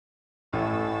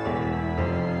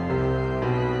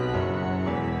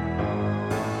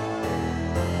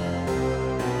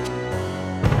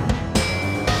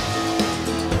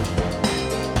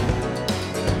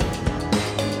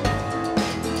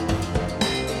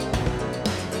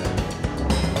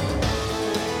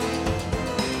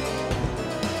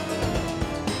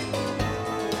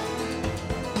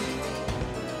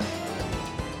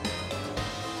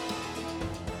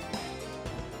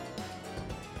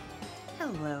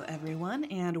everyone,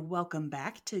 and welcome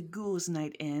back to Ghouls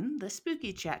Night In, the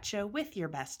spooky chat show with your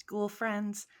best ghoul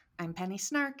friends. I'm Penny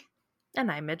Snark,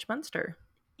 And I'm Midge Munster.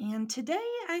 and today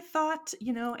I thought,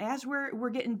 as we're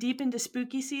getting deep into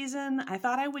spooky season, I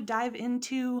thought I would dive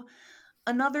into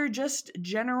another just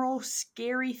general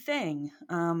scary thing.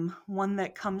 One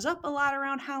that comes up a lot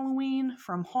around Halloween,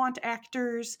 from haunt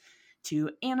actors to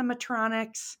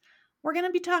animatronics. We're going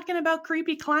to be talking about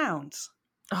creepy clowns.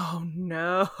 Oh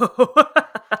no.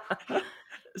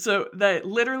 So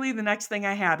literally the next thing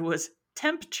I had was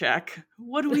temp check.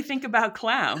 What do we think about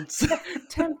clowns?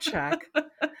 Temp check.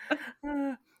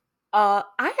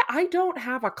 I don't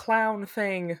have a clown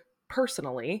thing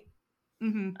personally.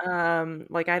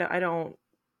 Mm-hmm. I don't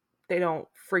they don't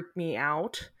freak me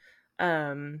out.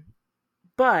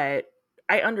 But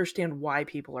I understand why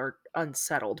people are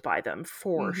unsettled by them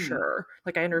for Mm-hmm. sure.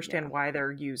 Like I understand Yeah. why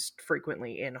they're used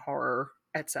frequently in horror,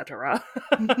 etc.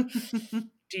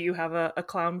 Do you have a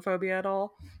clown phobia at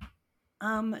all?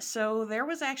 So there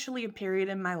was actually a period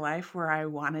in my life where I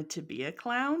wanted to be a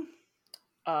clown.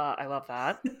 I love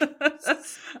that.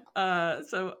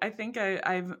 So I think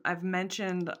I've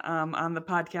mentioned on the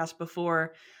podcast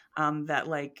before that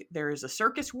like there is a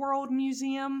Circus World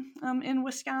Museum in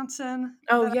Wisconsin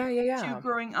Oh that I yeah, yeah, went to yeah.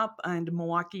 growing up, and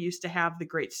Milwaukee used to have the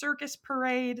Great Circus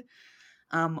Parade.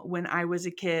 When I was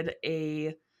a kid,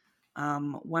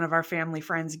 one of our family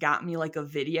friends got me like a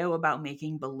video about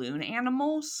making balloon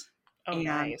animals, Oh, and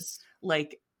nice.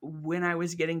 like when I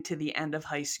was getting to the end of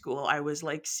high school, I was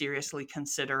like seriously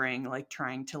considering like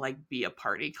trying to like be a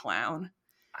party clown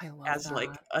I love as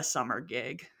like that. a summer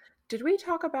gig. Did we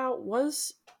talk about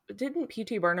didn't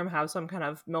P.T. Barnum have some kind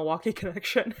of Milwaukee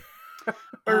connection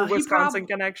or He Wisconsin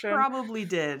connection? probably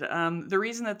did. The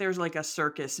reason that there's like a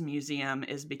circus museum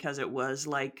is because it was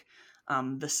like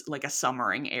this like a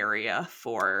summering area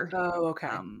for Oh, okay.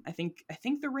 I think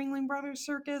the Ringling Brothers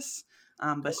Circus.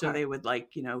 But so Okay. they would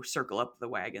like, circle up the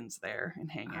wagons there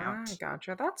and hang I out.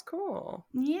 gotcha. That's cool.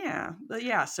 Yeah. But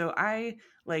yeah, so I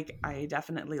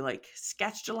definitely like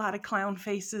sketched a lot of clown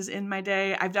faces in my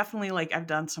day. I've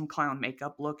done some clown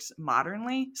makeup looks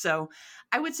modernly. So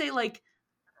I would say like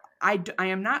I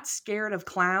am not scared of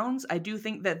clowns. I do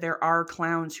think that there are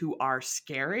clowns who are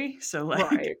scary. So like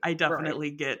Right. I Right.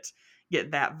 definitely get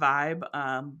that vibe.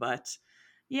 But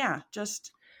yeah,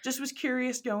 just was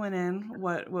curious going in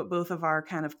what both of our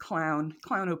kind of clown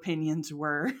opinions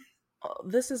were.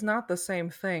 This is not the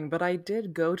same thing, but I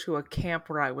did go to a camp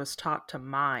where I was taught to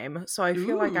mime, so I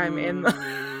feel like I'm in the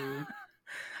Ooh.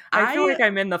 I feel I like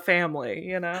I'm in the family,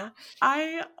 you know?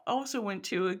 I also went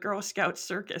to a Girl Scout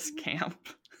circus camp.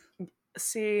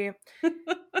 See,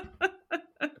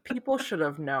 people should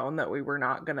have known that we were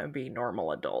not going to be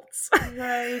normal adults.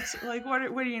 Right. Like what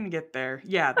are you gonna get there?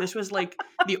 Yeah, this was like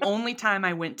the only time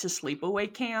I went to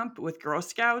sleepaway camp with Girl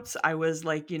Scouts. I was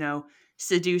like,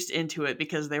 seduced into it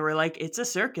because they were like, it's a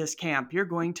circus camp. You're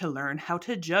going to learn how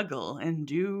to juggle and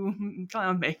do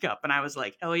clown makeup. And I was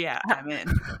like, hell yeah, I'm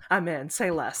in. I'm in.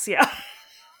 Say less. Yeah.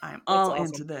 I'm That's all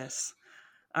into awesome. this.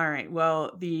 All right.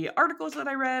 Well, the articles that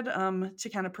I read to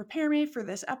kind of prepare me for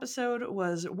this episode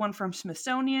was one from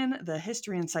Smithsonian, The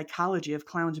History and Psychology of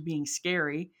Clowns Being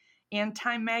Scary, and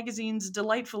Time Magazine's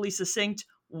delightfully succinct,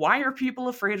 Why Are People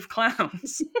Afraid of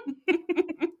Clowns?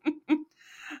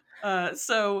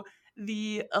 So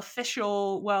the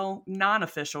official, well,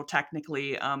 non-official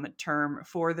technically, term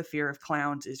for the fear of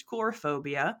clowns is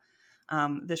coulrophobia.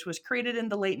 This was created in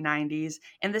the late 90s,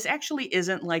 and this actually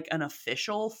isn't like an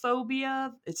official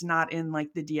phobia. It's not in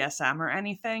like the DSM or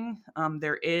anything.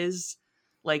 There is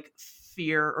like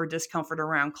fear or discomfort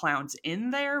around clowns in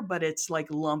there, but it's like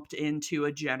lumped into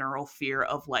a general fear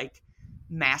of like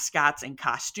mascots and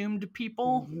costumed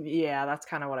people. Yeah, that's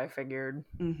kind of what I figured.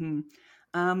 Mm-hmm.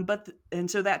 And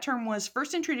so that term was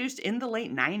first introduced in the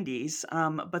late 90s,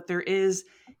 but there is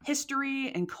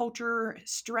history and culture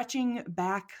stretching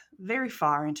back very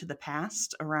far into the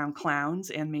past around clowns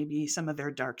and maybe some of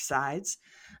their dark sides.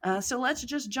 So let's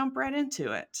just jump right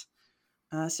into it.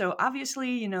 So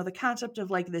obviously, the concept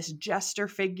of like this jester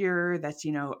figure that's,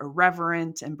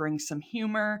 irreverent and brings some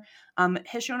humor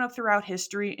has shown up throughout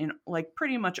history in like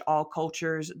pretty much all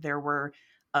cultures. There were,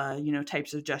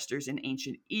 types of jesters in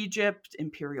ancient Egypt,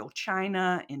 imperial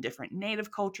China, in different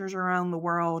native cultures around the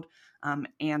world.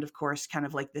 And of course, kind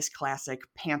of like this classic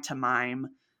pantomime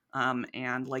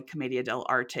and like commedia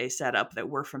dell'arte setup that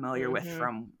we're familiar with Mm-hmm.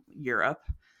 from Europe.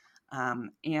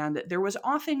 And there was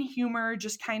often humor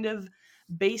just kind of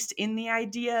based in the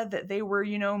idea that they were,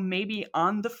 maybe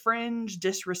on the fringe,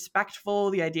 disrespectful.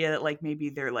 The idea that like maybe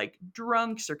they're like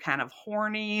drunks or kind of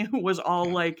horny was all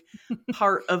like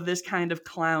part of this kind of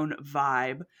clown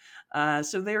vibe.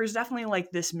 So there's definitely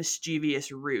like this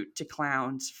mischievous root to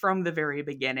clowns from the very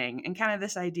beginning, and kind of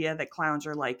this idea that clowns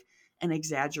are like an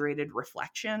exaggerated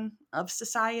reflection of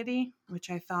society, which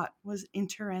I thought was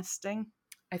interesting.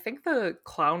 I think the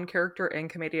clown character in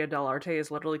Commedia dell'arte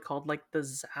is literally called like the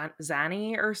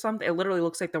Zanny or something. It literally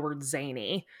looks like the word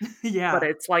zany, but Yeah.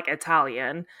 it's like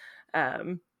Italian.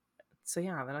 Um, so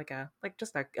yeah, they're like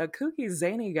just a kooky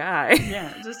zany guy.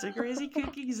 Yeah, just a crazy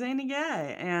kooky zany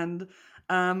guy. And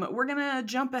we're gonna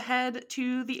jump ahead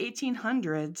to the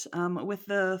 1800s with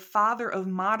the father of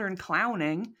modern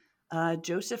clowning,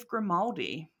 Joseph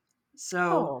Grimaldi. So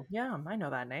Oh yeah, I know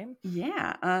that name.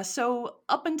 yeah, so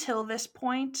up until this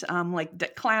point,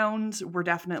 like clowns were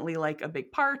definitely like a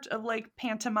big part of like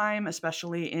pantomime,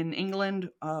 especially in England,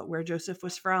 where Joseph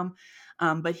was from.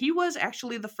 But he was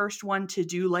actually the first one to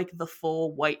do like the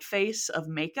full white face of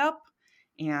makeup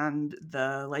and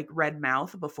the like red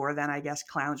mouth. Before then, I guess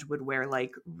clowns would wear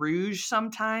like rouge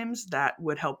sometimes that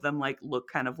would help them like look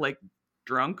kind of like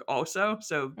drunk also.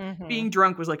 So Mm-hmm. being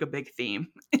drunk was like a big theme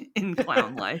in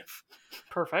clown life.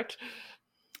 Perfect.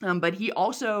 But he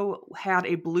also had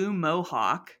a blue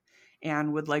mohawk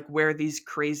and would like wear these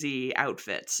crazy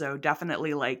outfits. So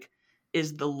definitely like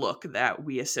is the look that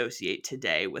we associate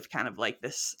today with kind of like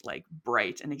this like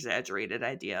bright and exaggerated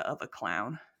idea of a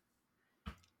clown.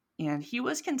 And he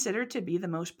was considered to be the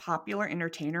most popular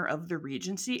entertainer of the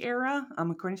Regency era.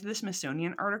 According to the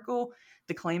Smithsonian article,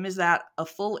 the claim is that a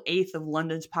full eighth of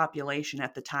London's population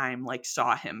at the time like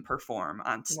saw him perform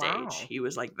on stage. Wow. He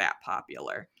was like that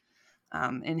popular.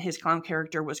 And his clown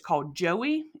character was called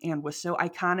Joey and was so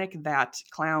iconic that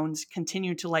clowns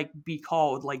continue to like be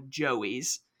called like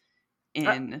Joeys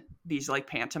in these like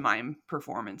pantomime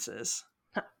performances.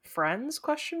 Friends?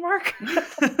 Question mark.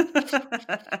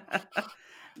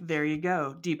 There you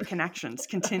go. Deep connections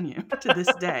continue to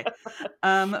this day.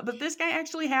 But this guy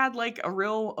actually had like a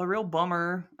real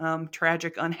bummer,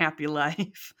 tragic, unhappy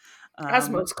life. As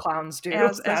Um, most clowns do,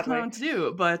 as sadly. clowns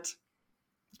do, but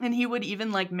and he would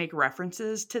even like make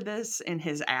references to this in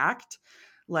his act,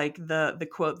 like the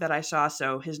quote that I saw.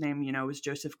 So his name, was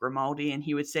Joseph Grimaldi, and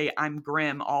he would say, "I'm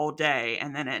grim all day,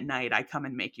 and then at night I come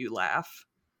and make you laugh."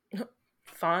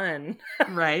 Fun.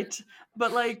 Right.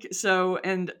 But like so,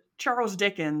 and Charles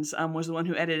Dickens was the one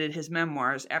who edited his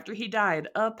memoirs after he died,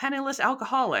 a penniless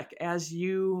alcoholic, as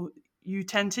you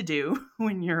tend to do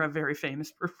when you're a very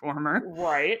famous performer.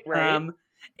 Right, right. Um,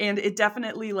 and it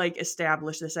definitely like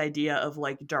established this idea of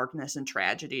like darkness and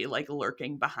tragedy like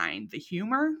lurking behind the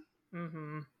humor,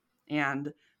 Mm-hmm.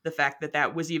 and the fact that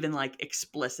that was even like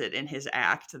explicit in his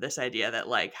act, this idea that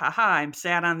like, haha, I'm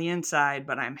sad on the inside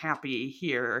but I'm happy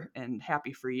here and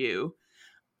happy for you.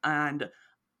 And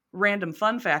random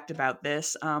fun fact about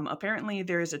this, apparently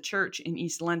there is a church in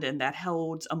East London that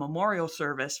holds a memorial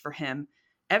service for him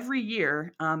every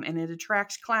year, and it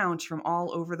attracts clowns from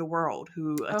all over the world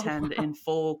who Oh, attend in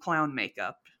full clown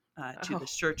makeup to oh,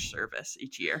 this church service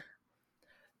each year.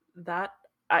 that.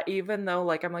 Even though,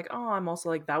 like, I'm like, oh, I'm also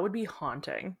like, that would be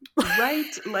haunting. Right?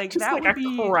 Like Just that like would a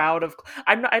be, crowd of.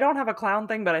 I don't have a clown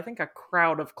thing, but I think a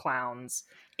crowd of clowns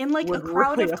in like a would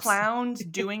crowd really of clowns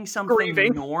doing something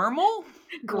grieving, normal.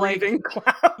 Like, grieving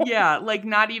clown. yeah, like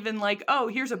not even like, oh,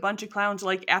 here's a bunch of clowns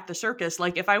like at the circus.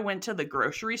 Like if I went to the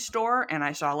grocery store and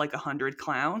I saw like 100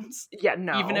 clowns, Yeah, even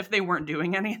no. if they weren't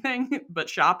doing anything but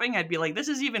shopping, I'd be like, this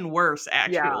is even worse,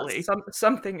 Yeah, actually.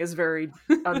 something is very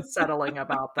unsettling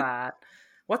about that.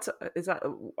 What's is that?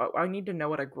 I need to know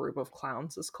what a group of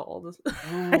clowns is called.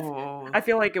 Oh. I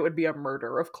feel like it would be a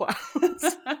murder of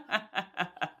clowns.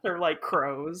 They're like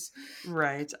crows.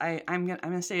 Right. I'm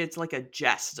gonna say it's like a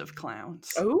jest of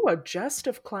clowns. Oh, a jest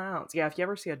of clowns. Yeah, if you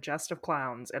ever see a jest of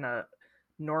clowns in a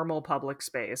normal public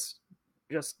space,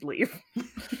 just leave.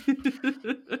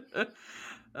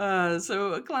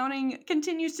 So clowning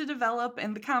continues to develop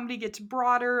and the comedy gets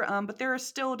broader, but there are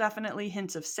still definitely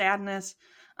hints of sadness.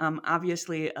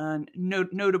 Obviously,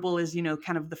 notable is,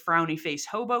 kind of the frowny face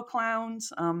hobo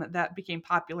clowns that became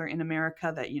popular in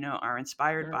America that, are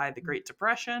inspired by the Great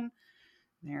Depression.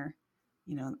 They're,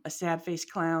 a sad face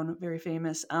clown, very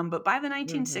famous. But by the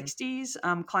Mm-hmm.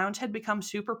 1960s, clowns had become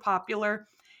super popular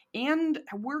and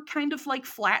were kind of like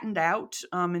flattened out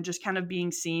and just kind of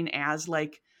being seen as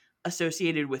like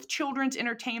associated with children's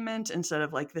entertainment instead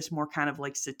of like this more kind of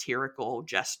like satirical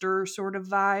jester sort of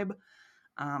vibe.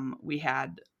 We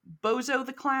had Bozo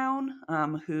the Clown,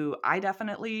 who I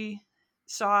definitely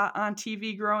saw on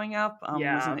TV growing up, was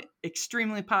Yeah. an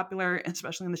extremely popular,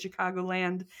 especially in the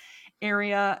Chicagoland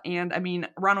area. And I mean,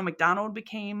 Ronald McDonald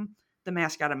became the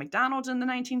mascot of McDonald's in the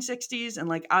 1960s. And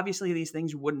like, obviously, these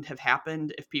things wouldn't have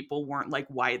happened if people weren't like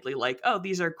widely like, oh,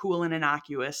 these are cool and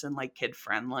innocuous and like kid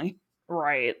friendly.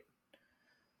 Right.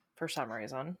 For some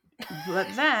reason. But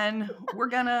then we're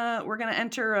gonna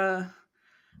enter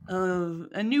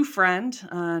a new friend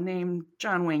named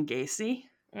John Wayne Gacy.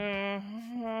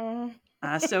 Mm-hmm.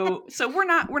 So we're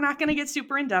not going to get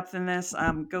super in depth in this.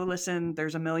 Go listen.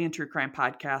 There's a million true crime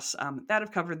podcasts that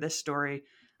have covered this story.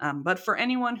 But for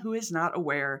anyone who is not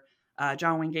aware,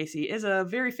 John Wayne Gacy is a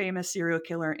very famous serial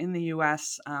killer in the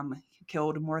U.S. He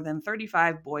killed more than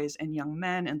 35 boys and young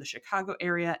men in the Chicago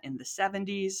area in the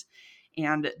 70s,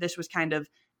 and this was kind of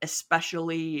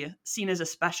especially seen as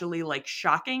especially like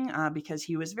shocking because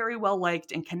he was very well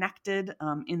liked and connected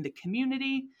in the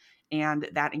community. And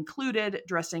that included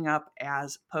dressing up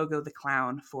as Pogo the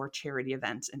Clown for charity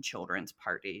events and children's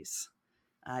parties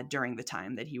during the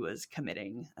time that he was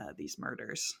committing these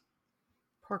murders.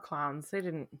 Poor clowns. They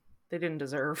didn't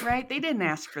deserve. Right? They didn't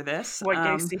ask for this. What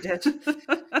Gacy did.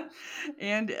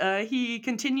 And he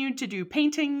continued to do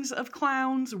paintings of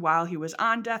clowns while he was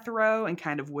on death row and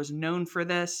kind of was known for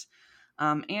this.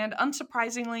 And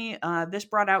unsurprisingly, this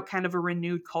brought out kind of a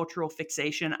renewed cultural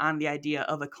fixation on the idea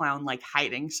of a clown like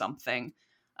hiding something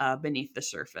beneath the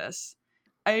surface.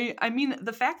 I mean,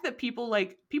 the fact that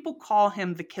people call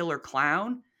him the killer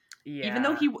clown, even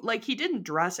though he didn't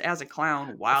dress as a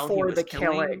clown while he was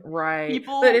killing right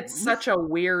people, but it's such a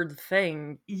weird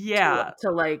thing to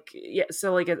like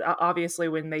so like obviously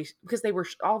when because they were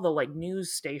all the like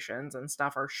news stations and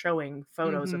stuff are showing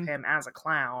photos of him as a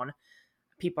clown,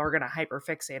 people are going to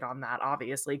hyperfixate on that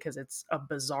obviously because it's a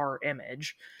bizarre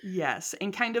image. Yes,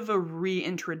 and kind of a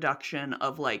reintroduction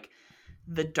of like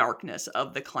the darkness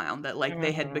of the clown, that like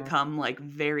they had become like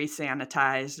very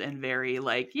sanitized and very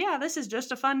like, yeah, this is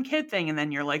just a fun kid thing, and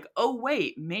then you're like, oh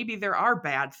wait, maybe there are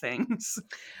bad things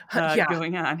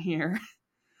going on here.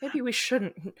 Maybe we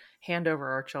shouldn't hand over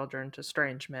our children to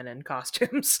strange men in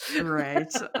costumes.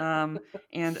 Right.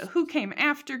 And who came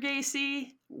after Gacy?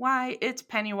 Why, it's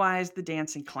Pennywise the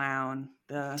Dancing Clown,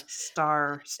 the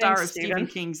star of Stephen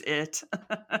King's It.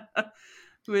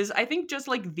 Who is, I think, just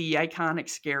like the iconic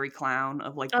scary clown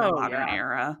of like the modern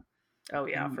era. Oh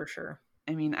yeah, for sure.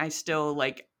 I mean, I still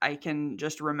like, I can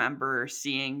just remember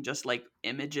seeing just like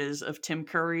images of Tim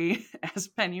Curry as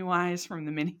Pennywise from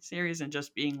the miniseries and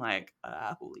just being like,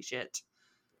 holy shit.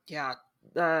 Yeah.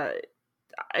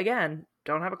 Again,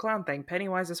 don't have a clown thing.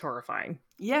 Pennywise is horrifying.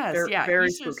 Yes, very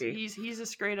he's spooky. He's a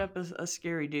straight up a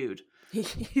scary dude.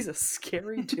 He's a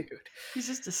scary dude. He's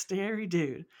just a scary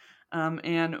dude.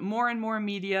 And more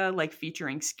media like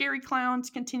featuring scary clowns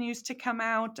continues to come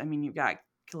out. I mean, you've got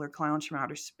Killer Clowns from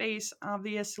Outer Space,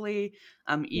 obviously.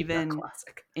 Even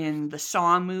in the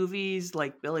Saw movies,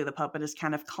 like Billy the Puppet is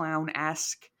kind of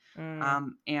clown-esque.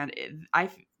 And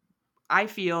I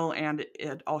feel, and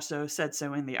it also said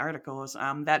so in the articles,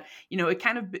 that, you know, it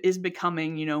kind of is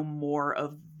becoming, you know, more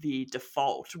of the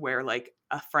default where like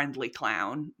a friendly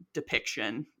clown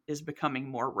depiction is becoming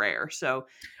more rare. So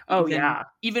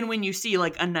even when you see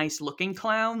like a nice looking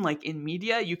clown, like in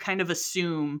media, you kind of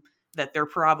assume that they're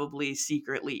probably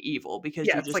secretly evil because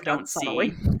you just like don't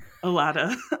see a lot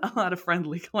of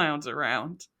friendly clowns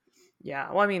around. Yeah.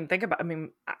 Well, I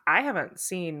mean, I haven't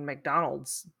seen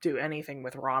McDonald's do anything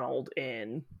with Ronald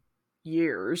in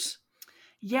years.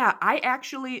 Yeah, I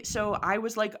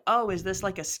was like, oh, is this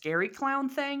like a scary clown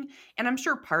thing? And I'm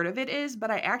sure part of it is,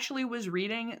 but I actually was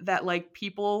reading that like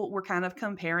people were kind of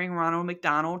comparing Ronald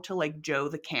McDonald to like Joe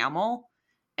the Camel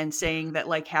and saying that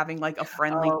like having like a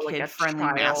friendly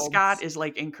kid-friendly mascot is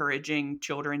like encouraging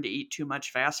children to eat too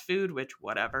much fast food, which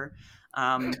whatever.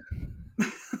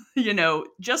 You know,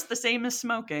 just the same as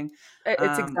smoking.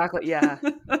 It's exactly, yeah.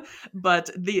 But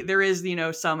there is, you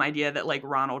know, some idea that like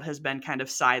Ronald has been kind of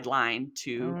sidelined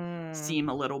to seem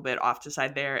a little bit off to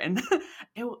side there. And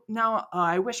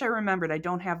I wish I remembered. I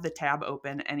don't have the tab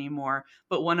open anymore.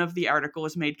 But one of the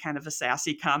articles made kind of a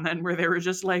sassy comment where they were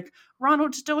just like,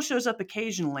 Ronald still shows up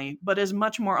occasionally, but is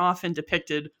much more often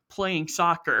depicted playing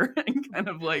soccer. And kind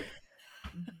of like,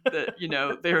 you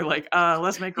know, they're like,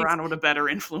 let's make Ronald a better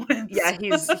influence. Yeah,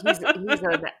 he's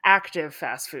an active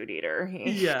fast food eater.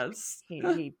 Yes.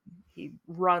 He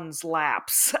runs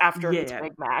laps after his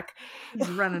Big Mac. He's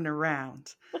running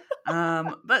around.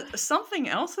 But something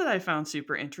else that I found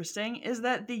super interesting is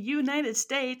that the United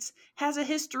States has a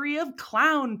history of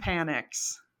clown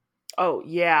panics. Oh,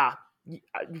 yeah.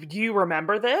 Do you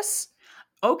remember this?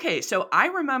 Okay, so I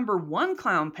remember one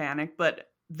clown panic, but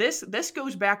this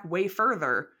goes back way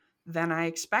further than I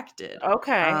expected.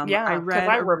 Okay, yeah. Because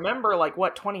I remember, like,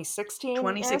 what, 2016?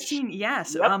 2016,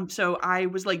 yes. Yep. So I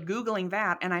was, like, Googling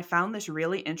that, and I found this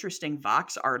really interesting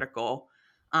Vox article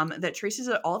that traces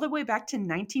it all the way back to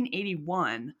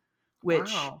 1981,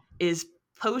 which is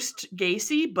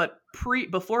post-Gacy, but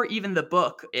before even the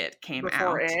book it came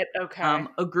Before out. it, okay.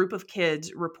 A group of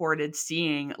kids reported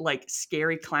seeing like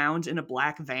scary clowns in a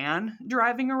black van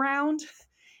driving around,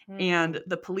 and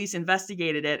the police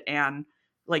investigated it, and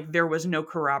like there was no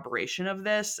corroboration of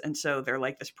this, and so they're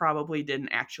like, this probably didn't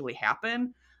actually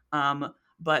happen.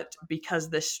 But because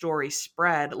this story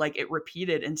spread, like it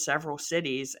repeated in several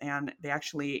cities, and they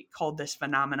actually called this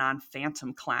phenomenon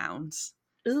phantom clowns.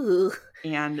 Ooh.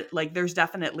 And like there's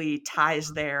definitely ties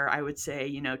there, I would say,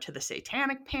 you know, to the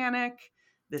Satanic Panic,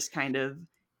 this kind of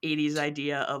 80s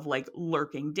idea of like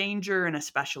lurking danger, and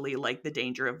especially like the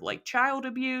danger of like child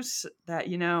abuse, that,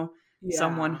 you know,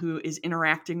 someone who is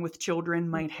interacting with children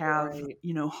might have,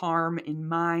 you know, harm in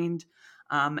mind.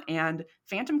 And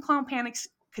phantom clown panics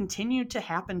continued to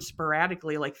happen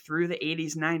sporadically like through the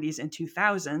 80s, 90s, and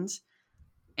 2000s.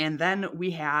 And then we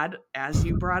had, as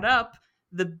you brought up,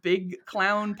 the big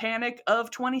clown panic of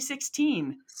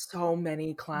 2016. So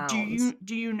many clowns.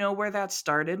 Do you know where that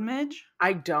started, Midge?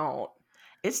 I don't.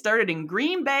 It started in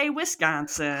Green Bay,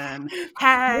 Wisconsin.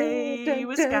 Hey,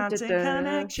 Wisconsin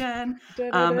connection.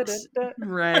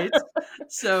 Right.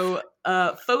 So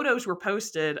photos were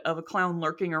posted of a clown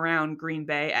lurking around Green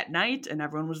Bay at night, and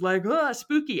everyone was like, oh,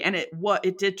 spooky. And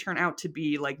it did turn out to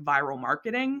be like viral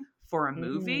marketing for a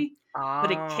movie.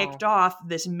 But it kicked off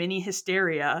this mini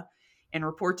hysteria and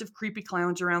reports of creepy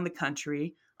clowns around the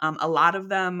country. A lot of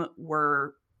them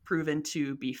were proven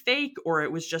to be fake, or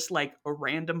it was just like a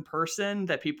random person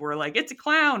that people were like, it's a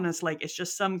clown. And it's like, it's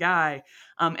just some guy.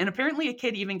 And apparently a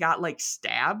kid even got like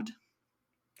stabbed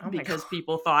because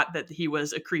people thought that he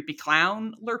was a creepy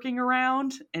clown lurking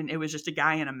around, and it was just a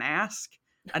guy in a mask,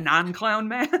 a non-clown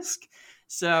mask.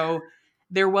 So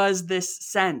there was this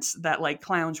sense that like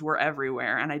clowns were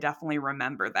everywhere, and I definitely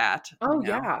remember that. Oh, you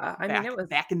know, yeah. I mean, it was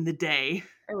back in the day.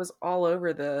 It was all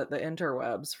over the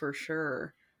interwebs for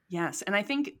sure. Yes. And I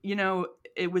think, you know,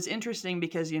 it was interesting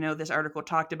because, you know, this article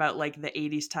talked about like the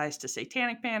 80s ties to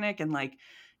Satanic Panic, and like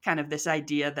kind of this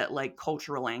idea that like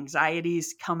cultural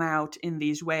anxieties come out in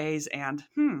these ways. And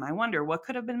I wonder what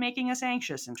could have been making us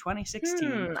anxious in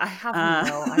 2016. I have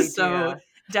no idea. So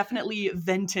definitely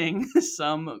venting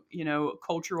some, you know,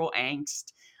 cultural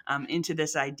angst into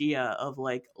this idea of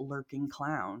like lurking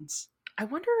clowns. I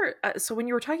wonder, so when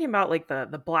you were talking about like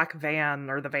the black van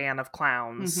or the van of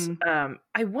clowns,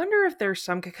 I wonder if there's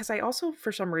some, because I also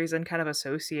for some reason kind of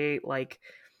associate like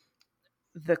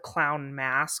the clown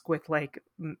mask with like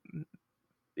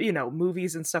you know,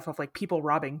 movies and stuff of like people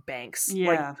robbing banks,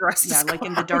 like dressed as like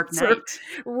in The Dark Knight.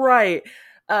 Right.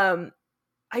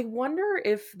 I wonder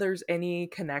if there's any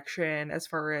connection as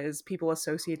far as people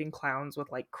associating clowns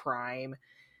with like crime.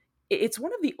 It's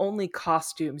one of the only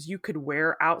costumes you could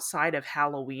wear outside of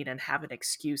Halloween and have an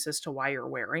excuse as to why you're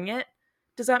wearing it.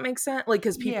 Does that make sense? Like,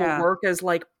 because people work as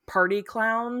like party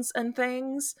clowns and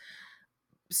things.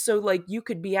 So like you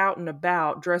could be out and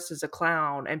about dressed as a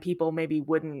clown and people maybe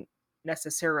wouldn't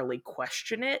necessarily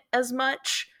question it as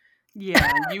much.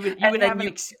 Yeah, you would have an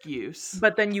excuse.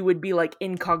 But then you would be like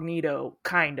incognito,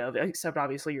 kind of, except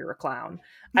obviously you're a clown.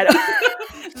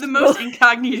 The most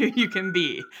incognito you can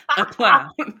be, a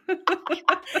clown.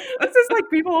 This is like,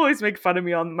 people always make fun of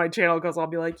me on my channel because I'll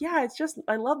be like, yeah, it's just,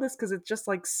 I love this because it's just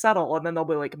like subtle. And then they'll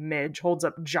be like, Midge holds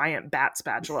up giant bat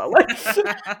spatula. Like,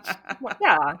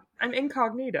 yeah, I'm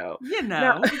incognito. You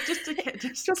know, just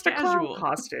a casual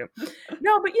costume.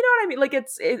 No, but you know what I mean? Like,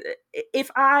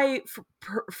 if I,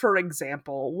 for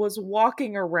example, was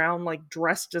walking around like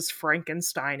dressed as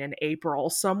Frankenstein in April,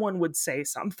 someone would say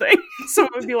something.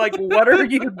 Someone would be like, what are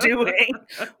you doing?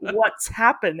 What's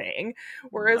happening?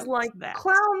 Whereas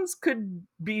clowns could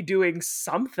be doing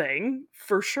something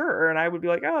for sure. And I would be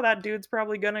like, oh, that dude's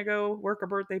probably going to go work a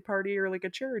birthday party or like a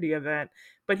charity event.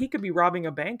 But he could be robbing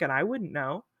a bank and I wouldn't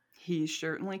know. He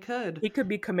certainly could. He could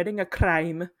be committing a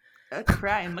crime. A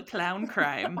clown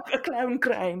crime. A clown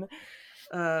crime.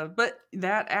 But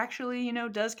that actually, you know,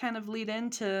 does kind of lead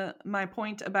into my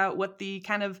point about what the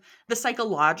kind of the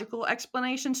psychological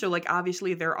explanation. So like,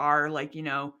 obviously there are like, you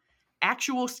know,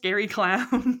 actual scary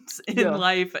clowns in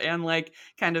life, and like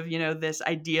kind of, you know, this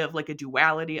idea of like a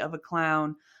duality of a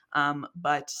clown.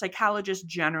 But psychologists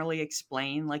generally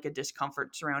explain like a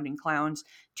discomfort surrounding clowns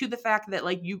to the fact that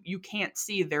like you can't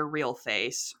see their real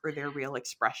face or their real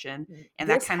expression, and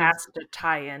this that kind has to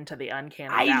tie into the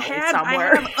Uncanny Valley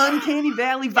somewhere. I have Uncanny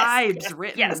Valley vibes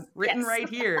written right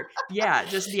here. Yeah,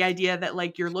 just the idea that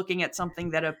like you're looking at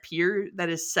something that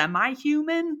is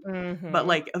semi-human, but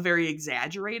like a very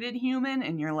exaggerated human,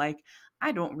 and you're like,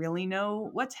 I don't really know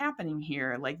what's happening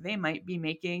here. Like they might be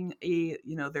making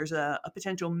there's a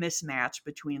potential mismatch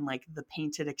between like the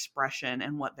painted expression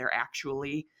and what they're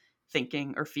actually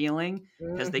thinking or feeling,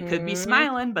 because they could be Mm-hmm.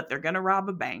 smiling, but they're going to rob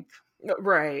a bank.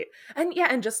 Right. And yeah,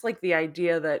 and just like the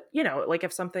idea that, like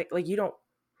if something like you don't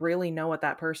really know what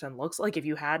that person looks like, if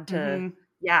you had to, Mm-hmm.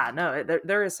 yeah, no,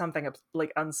 there is something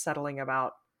like unsettling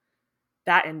about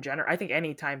that in general. I think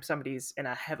anytime somebody's in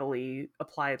a heavily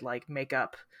applied like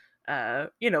makeup,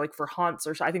 like for haunts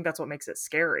or so, I think that's what makes it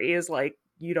scary is like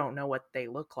you don't know what they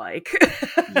look like.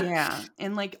 Yeah.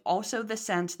 And like also the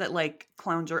sense that like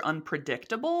clowns are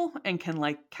unpredictable and can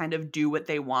like kind of do what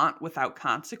they want without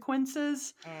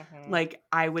consequences. Mm-hmm. Like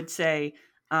I would say,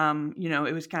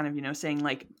 it was kind of, saying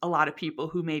like a lot of people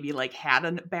who maybe like had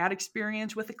a bad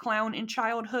experience with a clown in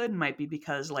childhood might be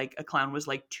because like a clown was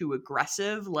like too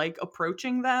aggressive, like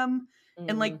approaching them.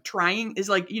 And like trying is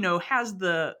like, has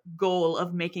the goal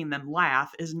of making them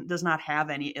laugh, does not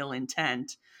have any ill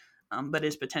intent, but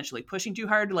is potentially pushing too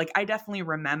hard. Like I definitely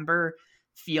remember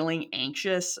feeling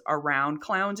anxious around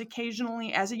clowns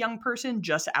occasionally as a young person,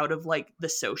 just out of like the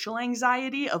social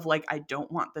anxiety of like, I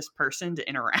don't want this person to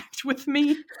interact with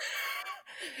me.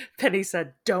 Penny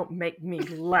said, "Don't make me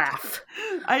laugh."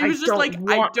 I was just like,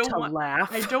 I don't want laugh.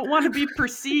 I don't want to be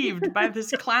perceived by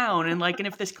this clown. And like, and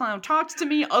if this clown talks to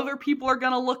me, other people are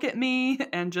going to look at me,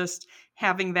 and just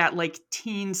having that like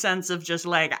teen sense of just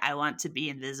like, I want to be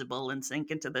invisible and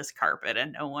sink into this carpet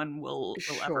and no one will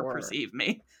ever perceive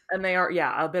me. And they are,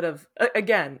 yeah, a bit of,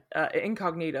 again,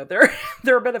 incognito.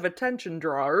 They're a bit of attention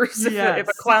drawers. Yes. If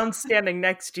a clown's standing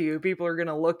next to you, people are going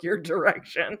to look your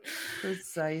direction.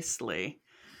 Precisely.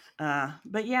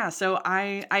 But yeah, so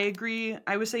I agree.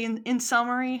 I would say in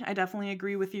summary, I definitely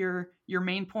agree with your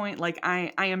main point. Like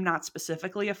I am not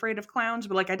specifically afraid of clowns,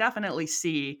 but like I definitely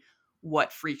see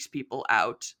what freaks people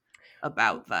out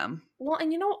about them. Well,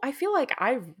 and I feel like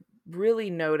I've really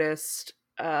noticed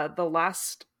the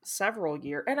last several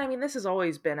years, and I mean this has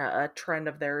always been a trend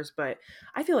of theirs, but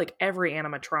I feel like every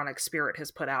animatronic Spirit has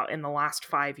put out in the last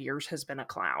 5 years has been a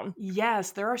clown.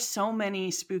 Yes, there are so many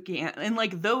spooky and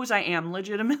like those I am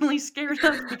legitimately scared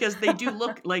of, because they do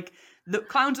look like the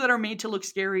clowns that are made to look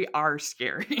scary are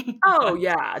scary. Oh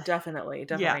yeah, definitely.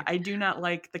 Yeah, I do not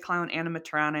like the clown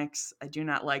animatronics. I do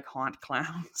not like haunt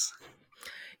clowns.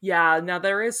 Yeah, now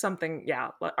there is something, yeah,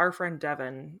 our friend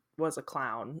Devin was a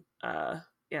clown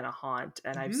in a haunt,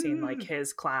 and I've seen like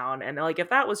his clown, and like if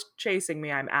that was chasing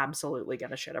me, I'm absolutely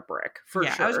gonna shit a brick for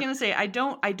sure. I was gonna say I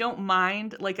don't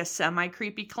mind like a semi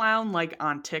creepy clown like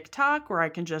on TikTok where I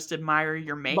can just admire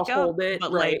your makeup. Behold it,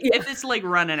 but right. like if it's like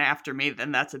running after me,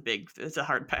 then it's a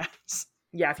hard pass.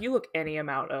 Yeah, if you look any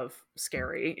amount of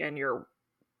scary and you're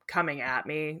coming at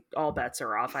me, all bets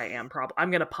are off.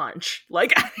 I'm gonna punch.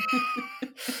 Like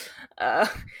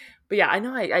but yeah, I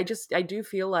know I do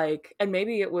feel like, and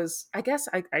maybe it was, I guess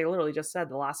I literally just said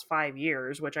the last 5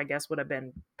 years, which I guess would have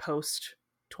been post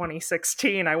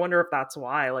 2016. I wonder if that's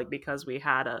why, like because we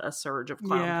had a surge of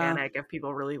clown panic, if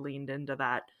people really leaned into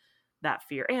that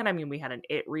fear. And I mean we had an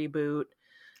It reboot.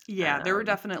 Yeah, there were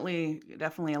definitely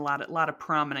a lot of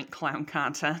prominent clown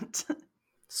content.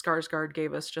 Skarsgård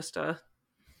gave us just a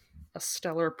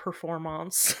stellar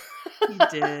performance. He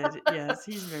did. Yes,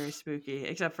 he's very spooky,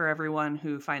 except for everyone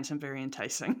who finds him very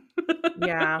enticing.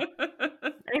 Yeah.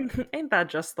 Ain't that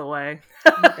just the way?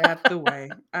 That's the way.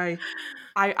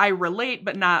 I relate,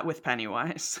 but not with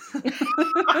Pennywise. Like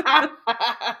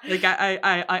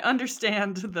I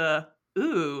understand the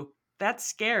ooh, that's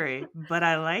scary, but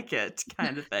I like it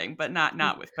kind of thing, but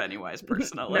not with Pennywise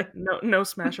personally. No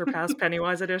smash or pass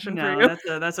Pennywise edition no, for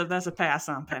you. That's a pass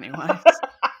on Pennywise.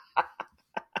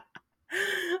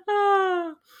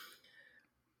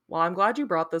 Well, I'm glad you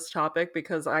brought this topic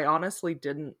because I honestly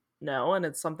didn't know, and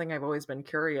it's something I've always been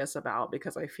curious about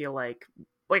because I feel like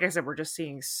I said, we're just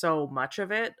seeing so much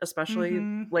of it,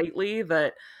 especially lately,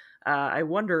 that I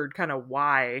wondered kind of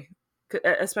why,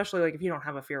 especially like if you don't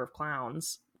have a fear of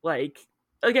clowns. Like,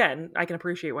 again, I can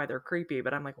appreciate why they're creepy,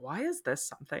 but I'm like, why is this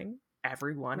something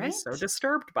everyone is so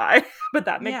disturbed by? But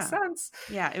that makes sense.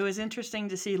 Yeah, it was interesting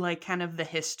to see like kind of the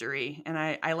history, and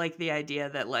I like the idea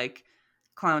that like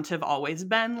clowns have always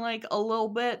been like a little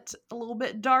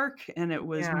bit dark, and it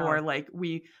was more like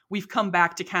we've come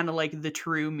back to kind of like the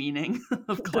true meaning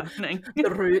of clowning. The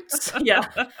roots. Yeah.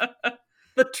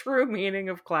 The true meaning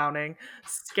of clowning,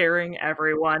 scaring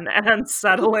everyone and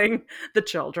unsettling the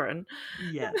children.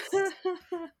 Yes.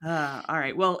 All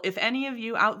right. Well, if any of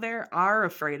you out there are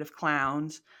afraid of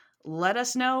clowns, let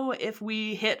us know if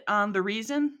we hit on the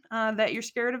reason that you're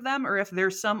scared of them, or if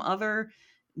there's some other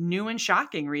new and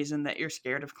shocking reason that you're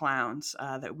scared of clowns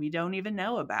that we don't even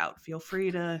know about. Feel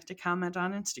free to comment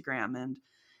on Instagram and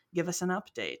give us an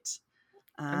update.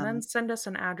 And then send us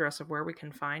an address of where we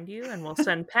can find you, and we'll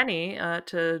send Penny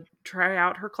to try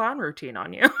out her clown routine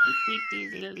on you. All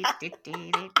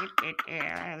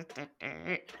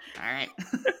right.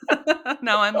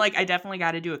 No, I'm like, I definitely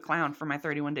got to do a clown for my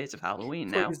 31 Days of Halloween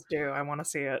now. Please do. I want to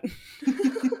see it.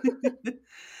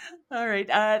 All right.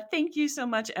 Thank you so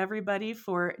much, everybody,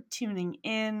 for tuning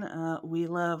in. We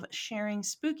love sharing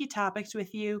spooky topics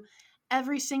with you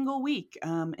every single week.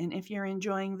 And if you're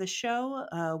enjoying the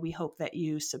show, we hope that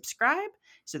you subscribe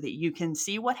so that you can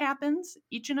see what happens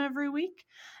each and every week.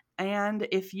 And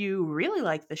if you really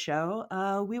like the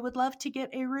show, we would love to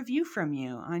get a review from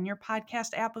you on your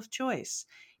podcast app of choice.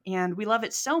 And we love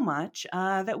it so much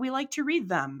that we like to read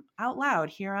them out loud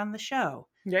here on the show.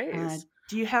 Yes.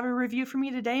 Do you have a review for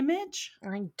me today, Midge?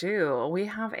 I do. We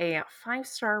have a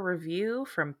 5-star review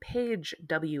from Paige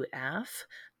WF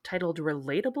titled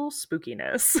Relatable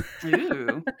Spookiness.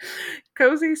 Ooh.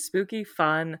 Cozy, spooky,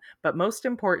 fun, but most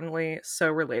importantly,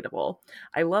 so relatable.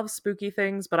 I love spooky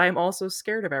things, but I'm also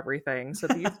scared of everything, so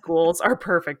these ghouls are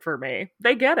perfect for me.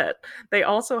 They get it. They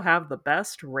also have the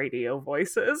best radio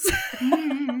voices.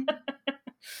 Mm.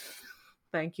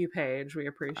 Thank you, Paige. We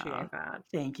appreciate that.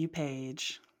 Thank you,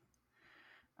 Paige.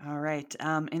 All right.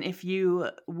 And if you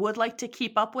would like to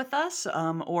keep up with us,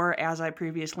 or as I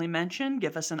previously mentioned,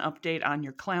 give us an update on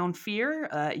your clown fear,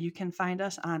 you can find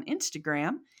us on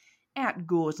Instagram at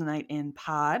Ghouls Night in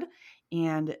Pod.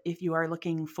 And if you are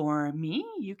looking for me,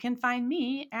 you can find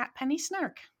me at Penny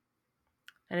Snark.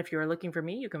 And if you are looking for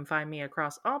me, you can find me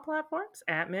across all platforms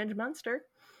at Midge Munster.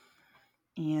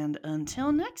 And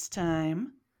until next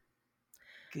time,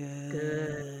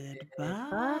 goodbye.